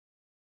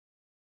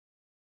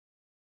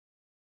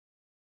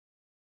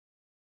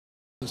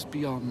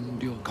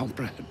beyond your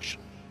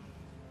comprehension.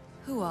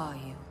 Who are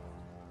you?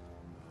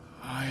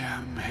 I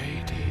am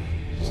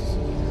Hades.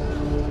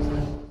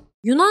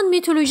 Yunan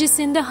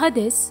mitolojisinde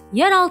Hades,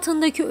 yer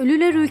altındaki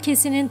ölüler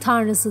ülkesinin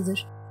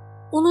tanrısıdır.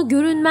 Onu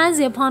görünmez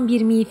yapan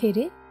bir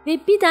miğferi ve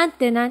bident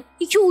denen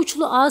iki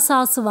uçlu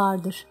asası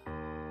vardır.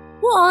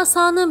 Bu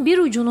asanın bir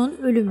ucunun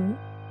ölümü,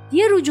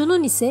 diğer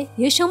ucunun ise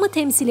yaşamı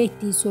temsil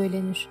ettiği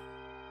söylenir.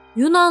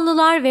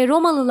 Yunanlılar ve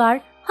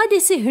Romalılar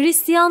Hades'i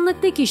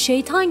Hristiyanlıktaki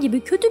şeytan gibi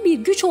kötü bir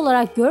güç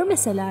olarak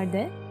görmeseler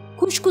de,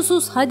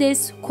 kuşkusuz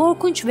Hades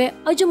korkunç ve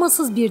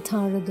acımasız bir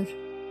tanrıdır.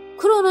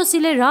 Kronos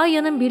ile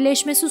Rhea'nın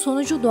birleşmesi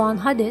sonucu doğan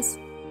Hades,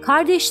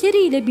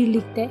 kardeşleriyle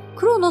birlikte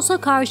Kronos'a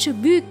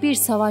karşı büyük bir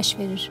savaş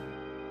verir.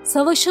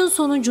 Savaşın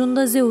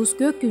sonucunda Zeus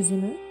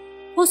gökyüzünü,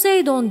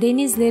 Poseidon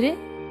denizleri,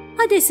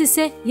 Hades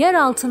ise yer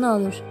altına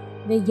alır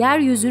ve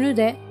yeryüzünü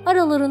de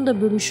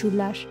aralarında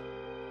bölüşürler.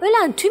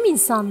 Ölen tüm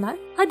insanlar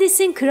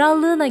Hades'in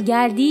krallığına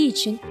geldiği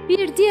için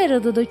bir diğer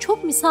adı da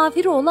çok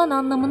misafiri olan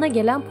anlamına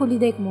gelen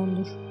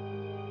Polidekmon'dur.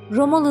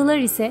 Romalılar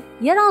ise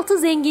yeraltı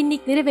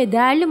zenginlikleri ve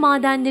değerli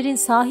madenlerin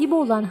sahibi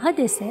olan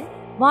Hades'e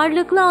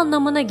varlıklı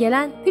anlamına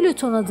gelen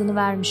Plüton adını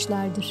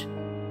vermişlerdir.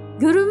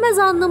 Görünmez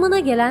anlamına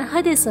gelen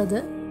Hades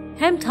adı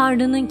hem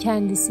Tanrı'nın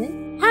kendisi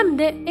hem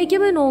de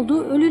egemen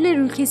olduğu ölüler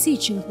ülkesi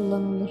için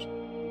kullanılır.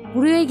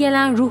 Buraya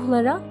gelen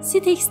ruhlara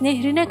Styx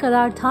nehrine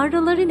kadar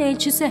tanrıların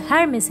elçisi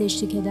Hermes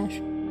eşlik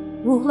eder.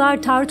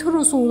 Ruhlar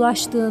Tartaros'a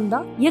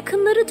ulaştığında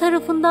yakınları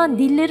tarafından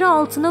dilleri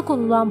altına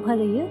konulan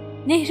parayı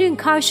nehrin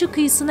karşı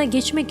kıyısına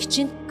geçmek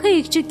için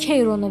kayıkçı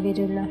Cheiron'a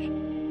verirler.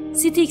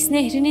 Styx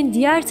nehrinin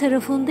diğer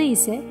tarafında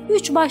ise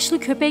 3 başlı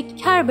köpek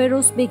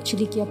Kerberos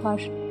bekçilik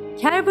yapar.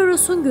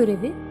 Kerberos'un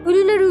görevi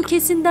ölüler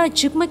ülkesinden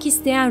çıkmak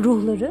isteyen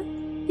ruhları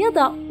ya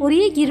da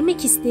oraya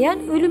girmek isteyen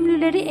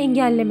ölümlüleri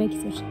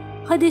engellemektir.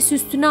 Hades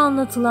üstüne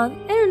anlatılan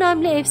en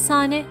önemli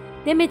efsane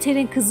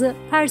Demeter'in kızı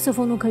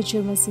Persephone'un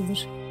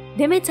kaçırmasıdır.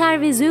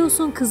 Demeter ve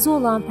Zeus'un kızı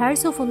olan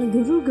Persephone'u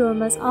görür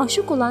görmez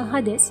aşık olan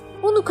Hades,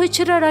 onu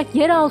kaçırarak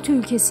yeraltı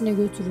ülkesine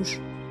götürür.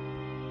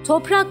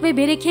 Toprak ve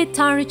bereket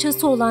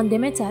tanrıçası olan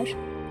Demeter,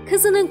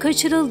 kızının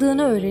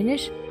kaçırıldığını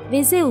öğrenir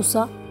ve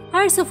Zeus'a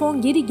Persephone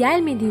geri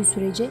gelmediği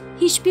sürece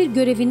hiçbir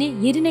görevini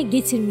yerine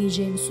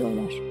getirmeyeceğini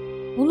söyler.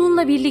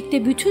 Bununla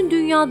birlikte bütün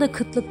dünyada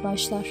kıtlık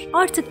başlar.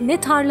 Artık ne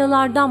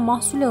tarlalardan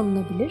mahsul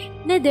alınabilir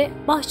ne de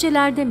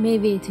bahçelerde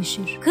meyve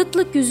yetişir.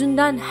 Kıtlık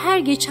yüzünden her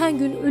geçen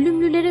gün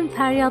ölümlülerin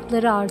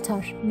feryatları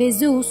artar ve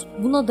Zeus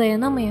buna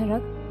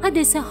dayanamayarak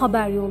Hades'e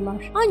haber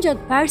yollar.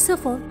 Ancak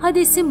Persephone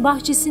Hades'in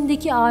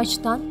bahçesindeki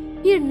ağaçtan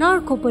bir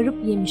nar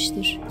koparıp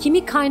yemiştir.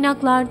 Kimi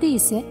kaynaklarda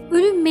ise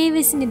ölüm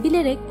meyvesini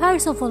bilerek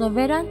Persephone'a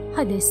veren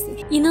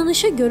Hades'tir.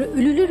 İnanışa göre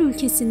ölüler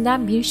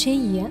ülkesinden bir şey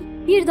yiyen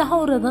bir daha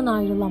oradan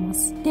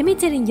ayrılamaz.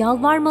 Demeter'in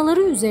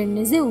yalvarmaları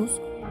üzerine Zeus,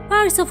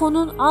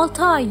 Persephone'un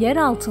 6 ay yer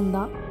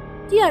altında,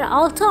 diğer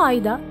 6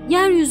 ayda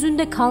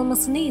yeryüzünde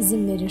kalmasına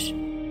izin verir.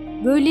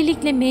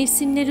 Böylelikle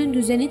mevsimlerin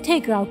düzeni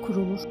tekrar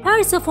kurulur.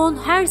 Persephone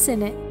her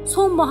sene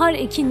sonbahar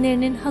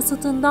ekinlerinin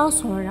hasatından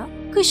sonra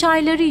kış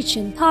ayları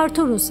için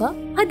Tartaros'a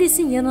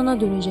Hades'in yanına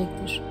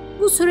dönecektir.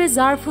 Bu süre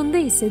zarfında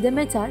ise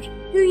Demeter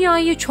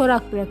dünyayı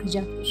çorak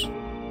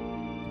bırakacaktır.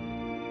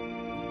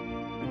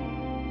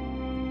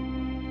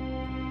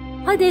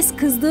 Hades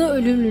kızdığı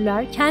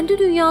ölümlüler kendi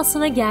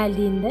dünyasına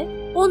geldiğinde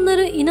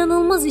onları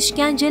inanılmaz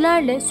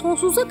işkencelerle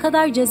sonsuza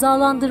kadar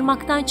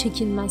cezalandırmaktan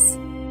çekinmez.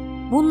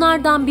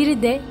 Bunlardan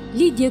biri de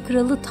Lidya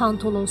kralı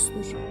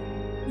Tantalos'tur.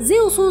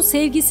 Zeus'un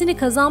sevgisini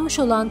kazanmış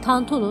olan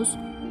Tantalos,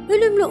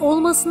 ölümlü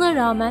olmasına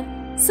rağmen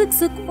sık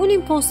sık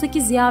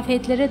Olimpos'taki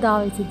ziyafetlere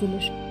davet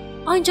edilir.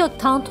 Ancak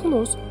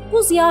Tantalos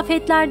bu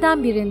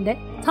ziyafetlerden birinde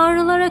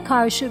tanrılara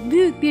karşı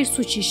büyük bir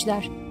suç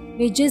işler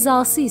ve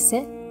cezası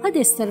ise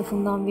Hades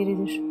tarafından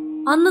verilir.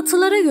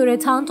 Anlatılara göre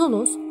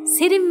Tantalos,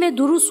 serin ve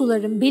duru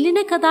suların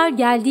beline kadar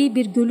geldiği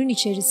bir gölün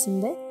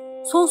içerisinde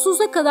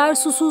sonsuza kadar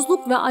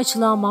susuzluk ve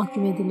açlığa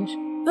mahkum edilir.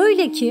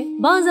 Öyle ki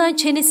bazen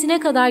çenesine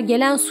kadar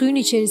gelen suyun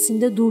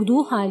içerisinde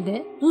durduğu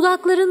halde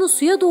dudaklarını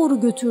suya doğru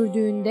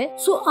götürdüğünde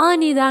su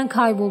aniden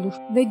kaybolur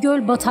ve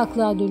göl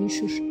bataklığa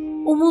dönüşür.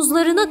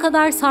 Omuzlarına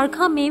kadar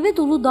sarkan meyve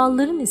dolu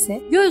dalların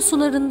ise göl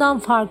sularından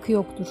farkı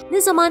yoktur.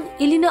 Ne zaman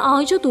elini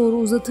ağaca doğru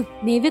uzatıp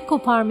meyve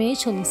koparmaya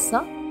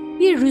çalışsa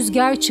bir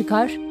rüzgar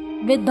çıkar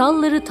ve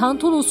dalları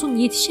Tantalos'un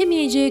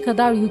yetişemeyeceği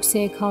kadar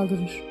yükseğe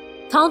kaldırır.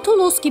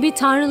 Tantalos gibi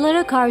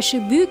tanrılara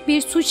karşı büyük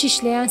bir suç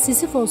işleyen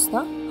Sisyphos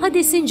da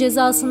Hades'in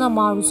cezasına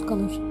maruz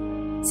kalır.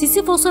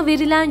 Sisyphos'a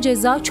verilen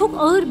ceza çok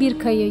ağır bir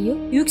kayayı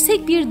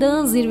yüksek bir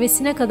dağın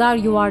zirvesine kadar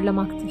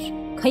yuvarlamaktır.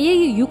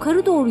 Kayayı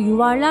yukarı doğru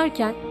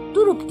yuvarlarken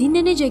durup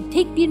dinlenecek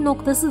tek bir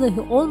noktası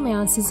dahi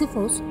olmayan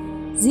Sisyphos,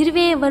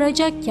 zirveye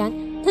varacakken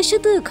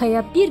taşıdığı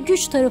kaya bir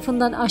güç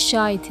tarafından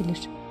aşağı itilir.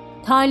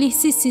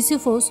 Talihsiz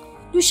Sisyphos,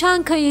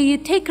 düşen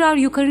kayayı tekrar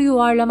yukarı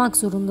yuvarlamak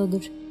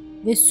zorundadır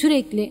ve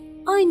sürekli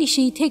aynı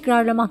şeyi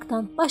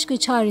tekrarlamaktan başka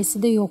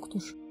çaresi de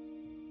yoktur.